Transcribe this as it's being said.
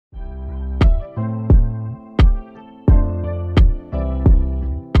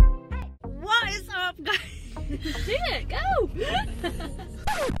Do it, go!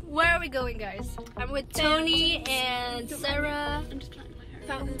 Where are we going, guys? I'm with Toni and Sarah. I'm just trying my hair.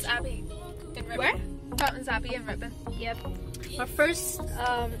 Fountains Abbey in Ripon. Where? Fountains Abbey in Ripon. Yep. Our first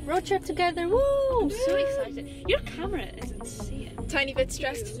road trip together. Woo! I'm so excited. Your camera is insane. Tiny bit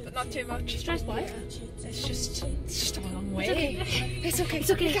stressed, but not too much. Stressed why? It's just a long way. It's okay.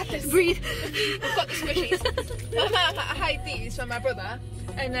 It's okay. We got this. Breathe. I've got the squishies. I hide these from my brother,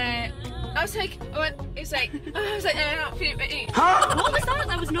 and I was like, I was like, I'm not feeling it. What was that?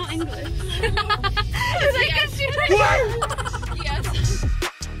 That was not English. Yes.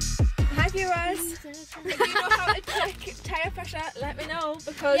 Hi viewers. If you know how to check tyre pressure, let me know,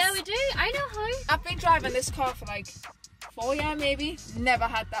 because Yeah, we do. I know how. I've been driving this car for like 4 years maybe, never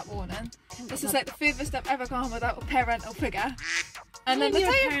had that warning. This is like the furthest I've ever gone without a parental figure. And then the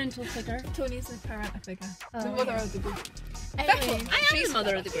your tyre... parental figure. Tony's the parental figure. The Oh, mother yeah. of the group. Anyway, I am the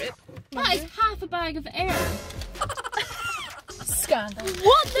mother of the group. That is half a bag of air. Scandal.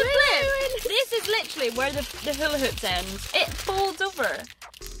 What the flip? This is literally where the hula hoops ends. It folds over.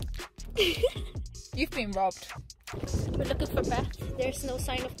 You've been robbed. We're looking for Beth. There's no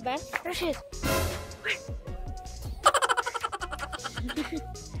sign of Beth. There she is.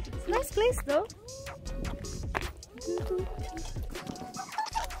 It's a nice place though.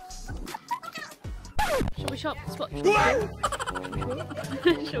 Shall we swap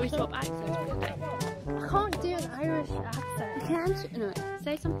Shall we swap accents? I can't do an Irish accent. You can't? No,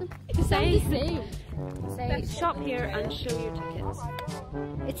 say something. Say the same. Say shop here and show your tickets.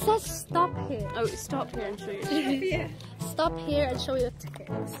 It says stop here. Oh, stop here and show your tickets. Yeah. Stop here and show your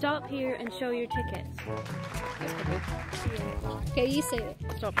tickets. Stop here and show your tickets. Okay, you say it.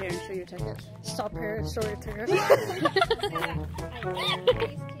 Stop here and show your tickets. Stop here and show your tickets.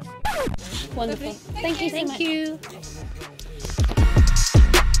 Wonderful. Thank you so much. Thank you.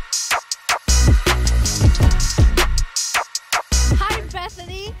 Hi,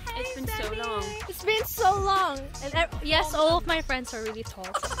 Bethany. It's been so long. It's been so long. And yes, all of my friends are really tall.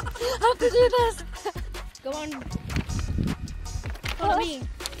 So I have to do this. Go on. Follow me.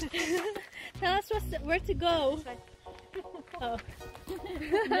 Tell us where to go. Oh.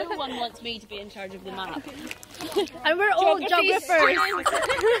 No one wants me to be in charge of the map. And we're all geographers.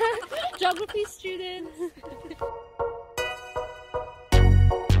 Geography students.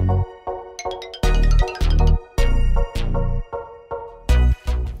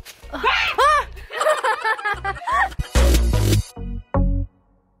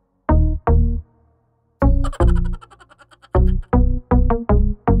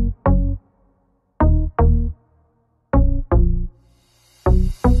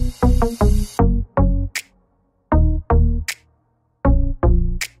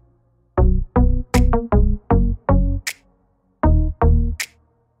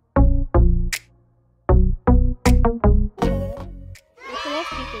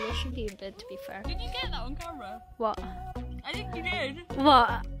 To be fair. Did you get that on camera? What? I think you did.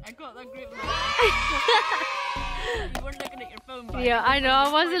 What? I got that group. You weren't looking at your phone. But Yeah, I know. I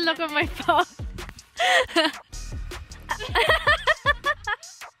wasn't looking at my phone.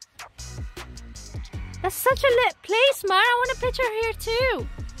 That's such a lit place, man. I want a picture here too.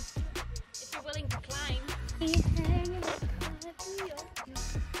 if you're willing to climb.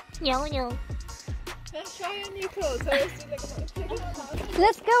 Yo. Let's try on new clothes.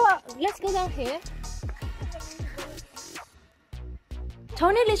 Let's go out. Let's go down here.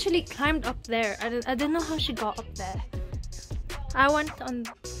 Toni literally climbed up there. I didn't know how she got up there. I went on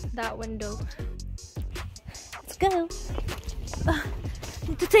that window. Let's go.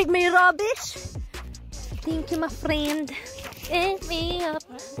 To take my rubbish. Thank you, my friend. Pick me up.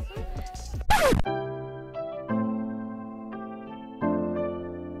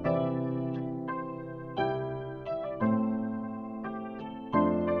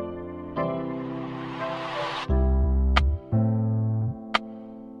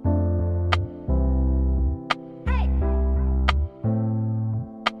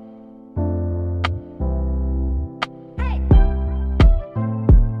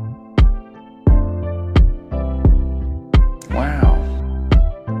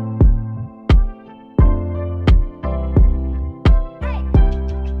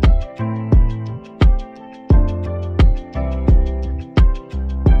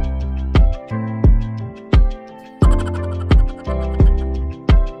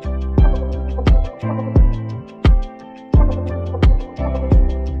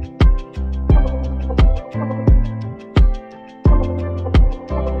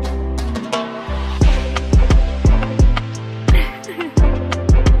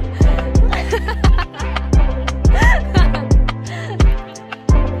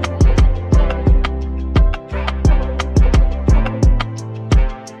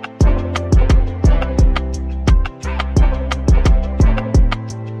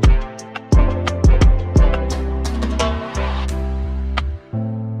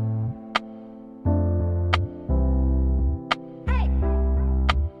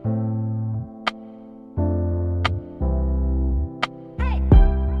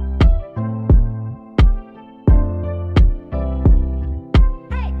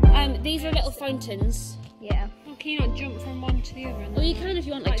 mountains. Yeah. Well, can you not jump from one to the other? Oh, Well, you can if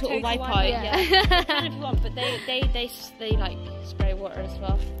you want, like total wipeout. Yeah. You can if you want, but they like spray water as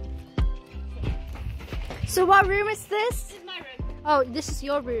well. So what room is this? This is my room. Oh, this is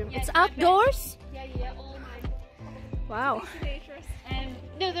your room. Yeah, it's it's my bed. outdoors? Yeah, all mine. Wow.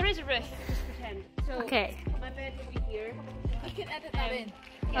 No, there is a roof. Just pretend. So Okay. my bed will be here. You can edit that in.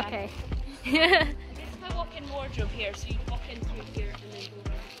 Yeah. Okay. This is my walk-in wardrobe here, so you walk in through here and then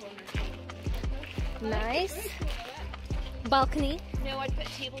go around the corner. Nice. Balcony? No, I'd put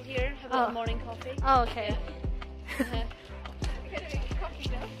a table here, have a Oh. little morning coffee. Oh, okay.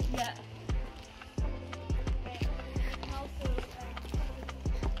 Yeah.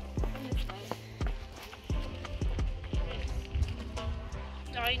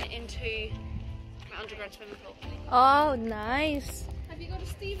 Down into my underground swimming pool. Oh, nice. Have you got a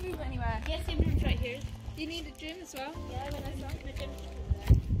steam room anywhere? Yes, same room's right here. Do you need a gym as well? Yeah, when I started the gym.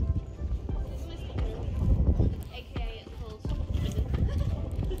 This is my steam room, aka it's called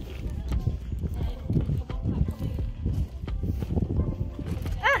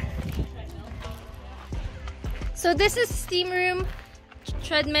So this is steam room,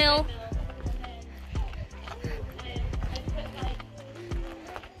 treadmill.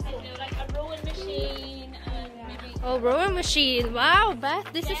 like a rowing machine and maybe Oh, rowing machine. Wow,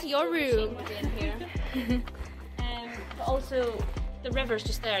 Beth, this is your room. But also the river's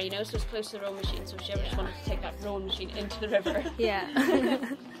just there, you know, so it's close to the rowing machine. So if she ever just wanted to take that rowing machine into the river, Yeah.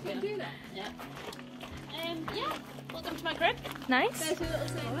 Do that. yeah. Yeah. Welcome to my crib. Nice. There's a little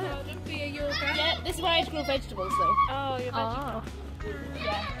thing garden for your yoga. Yeah, this is where I grow vegetables, though. Oh, you're Oh,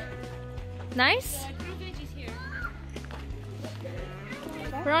 Yeah. nice. I grow veggies here.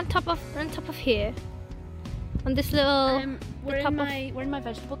 We're on top of here. On this little. We're top in my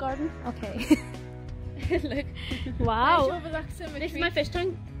vegetable garden. Okay. Look. Wow. Your relaxing This is retreat. my fish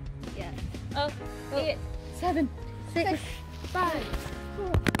tank. Yeah. Oh, 8, 7, 6, 5.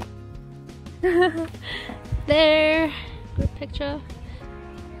 There. Good picture.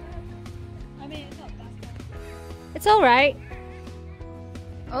 I mean, it's not that bad. It's all right.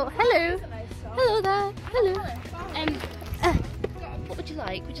 Oh, hello. It's a nice song. Hello there. Hello. What would you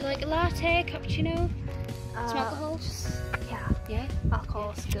like? Would you like a latte, cappuccino, some alcohol? Yeah. Yeah.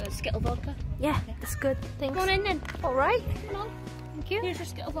 Alcohol's good. Skittle vodka. Yeah, it's good. Thanks. Go on in then. All right. Come on. Thank you. Here's your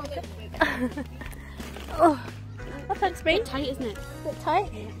Skittle vodka. Oh, thanks, mate. Bit tight, isn't it? Bit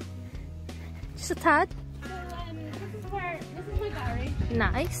tight. Just a tad. So this is my gallery.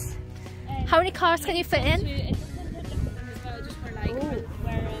 Nice. How many cars can you fit in? It's just a different room as well, just for like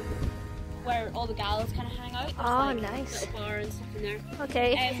where all the gals kind of hang out. There's Oh, like nice. little bar and stuff in there. Okay.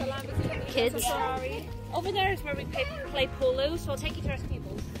 Kids. Ferrari. Over there is where we play polo, so I'll take you to our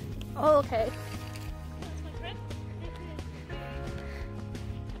stables. Oh, okay. That's my crib.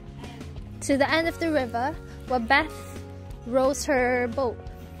 To the end of the river where Beth rows her boat.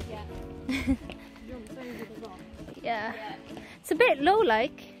 Yeah. Yeah. It's a bit low,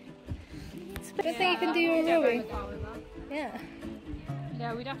 like. I don't think you can do your rowing. Yeah.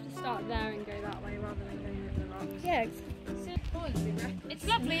 Yeah, we'd have to start there and go that way rather than going over the rocks. Yeah. It's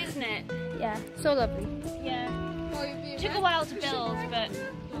lovely, isn't it? Yeah. So lovely. Yeah. Took a while to build, but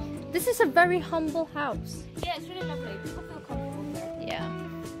This is a very humble house. yeah, it's really lovely. People feel comfortable there. Yeah.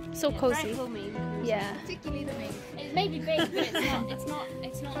 So Very cozy. homey. Yeah. Particularly the main. It may be big, but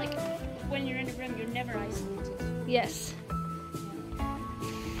it's not like when you're in a room, you're never isolated. Yes.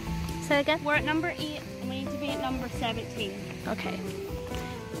 Say again? We're at number 8, and we need to be at number 17. Okay.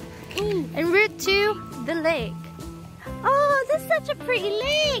 En route to the lake. Oh, this is such a pretty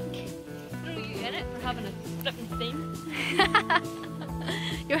lake. You get it? We're having a flipping theme.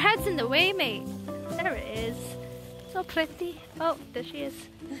 Your head's in the way, mate. There it is. So pretty. Oh, there she is.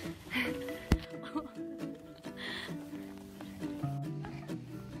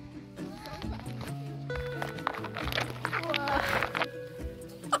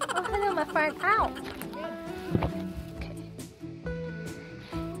 Oh, hello, my friend. Ow. Okay.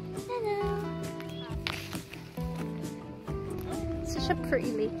 Hello. Such a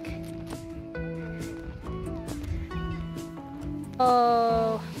pretty lake.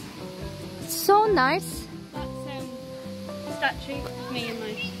 Oh, so nice. That's a statue of me and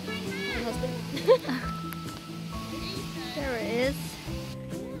my husband. There it is.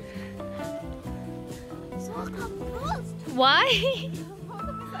 Why?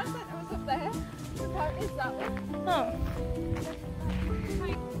 Oh.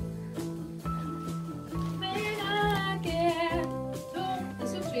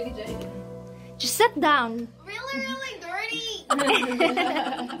 This looks really dirty. Just sit down. Really dirty.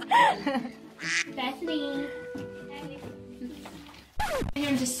 Bethany. We're here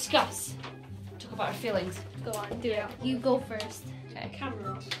to discuss about our feelings. Go on, do it. You go first. Okay.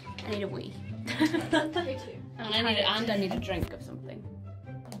 Camera. I need a wee. Me too. And I need a drink of something.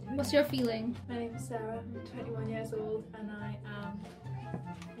 What's your feeling? My name is Sarah. I'm 21 years old and I am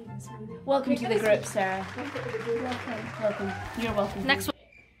eating smoothie. Welcome to the group, Sarah. Welcome. You're welcome. Next one.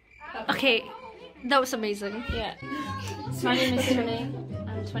 Okay, that was amazing. Yeah. My name is Toni.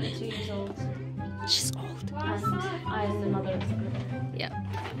 I'm 22 years old. She's old. And I am the mother of the group. Yeah.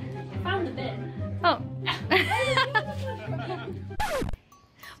 Found the bit. Oh.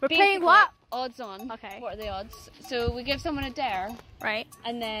 We're playing what? Odds on. Okay. What are the odds? So we give someone a dare, Right.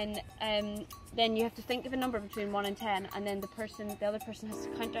 and then you have to think of a number between 1 and 10, and then the other person has to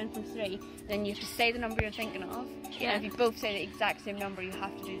count down from 3. Then you have to say the number you're thinking of. Yeah. And if you both say the exact same number, you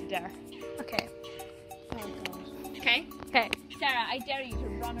have to do the dare. Okay. Oh god. Okay. Okay. Sarah, I dare you to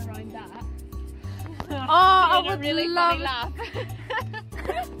run around that. Oh, I In a would really love. funny laugh.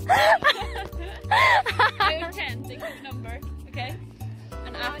 Out of 10, think of a number, okay?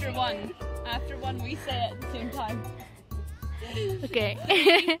 And after one, we say it at the same time. Okay.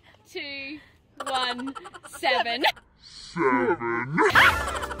 2, 1, 7.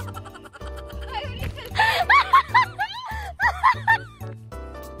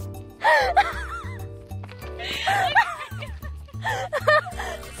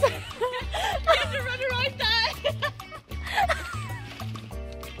 You have to run around that.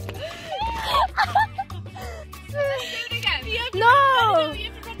 Do it again. No!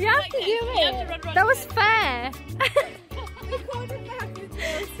 You have to You have to do it. That was fair.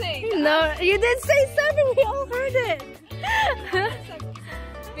 No, you didn't say 7. We all heard it.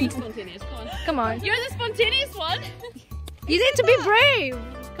 Be spontaneous, come on. Come on. You're the spontaneous one. You need to be brave.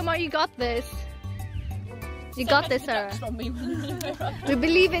 Come on, you got this. You got this, Sarah. From me. We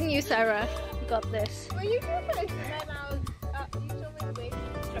believe in you, Sarah. You got this. Well, you go first and then I'll you told me to wait.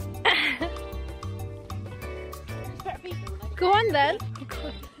 Go on then.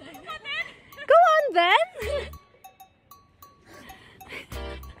 Go on then.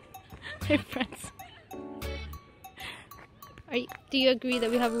 We're friends. Do you agree that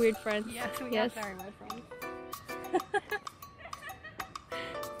we have weird friends? Yes, we Yes. are very good friends.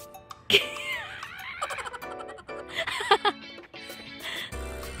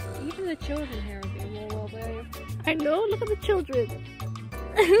 Even the children here are being well behaved. I know, look at the children.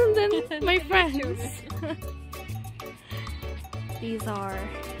 And then my friends. These are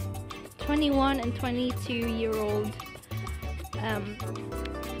 21 and 22-year-old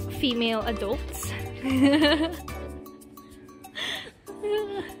female adults.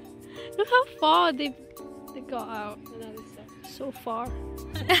 Look how far they got out. So far.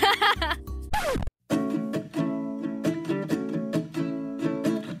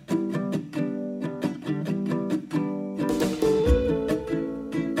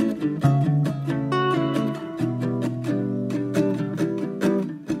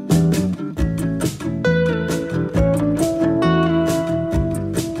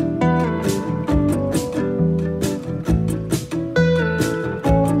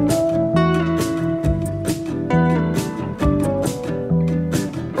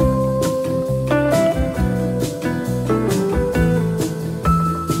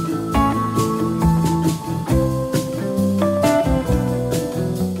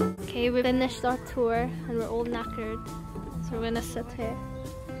 Finished our tour and we're all knackered, so we're gonna sit here.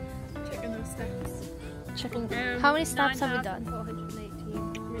 Checking those steps. Checking. How many steps have we done?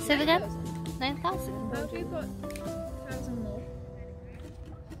 418. Say it again? 9,000. Well, we've got 1,000 more.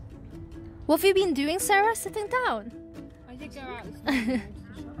 What have you been doing, Sarah? Sitting down? I did go out this morning to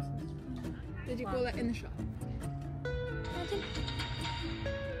the shops. Did you go like in the shop?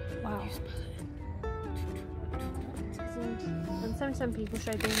 Wow. And some people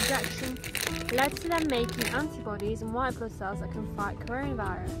showed the injection led to them making antibodies and white blood cells that can fight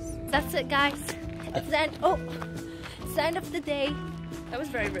coronavirus. That's it, guys. It's the end. Oh, it's the end of the day. That was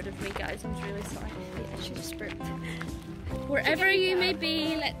very rude of me, guys. I'm really sorry. Yeah, I should have spurted. Wherever you may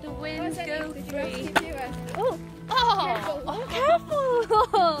be, let the wind go free. Oh, Oh!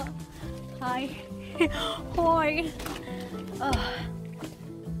 careful! Hi. Hi.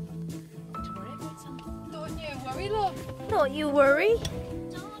 Don't you worry, love. Don't you worry.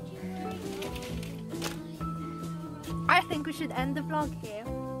 I think we should end the vlog here.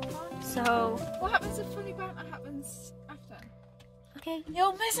 So, What happens if funny banter happens after? okay.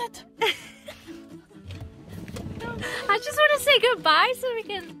 You'll miss it. I just want to say goodbye so we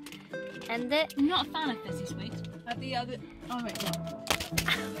can end it. I'm not a fan of fizzy sweet. At the other. Oh wait, no.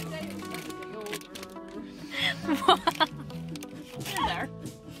 There.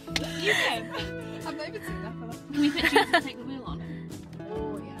 You go. I've not even seen that fella. Can we put you to take the wheel on?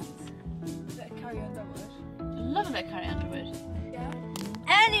 Oh yes. Is that a karaoke?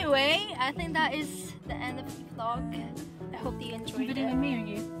 I think that is the end of the vlog. I hope that you enjoyed it. With me or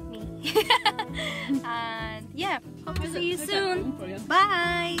you? Me. And yeah, hope to see you soon.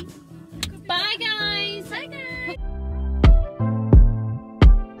 Bye. Bye guys. Bye guys.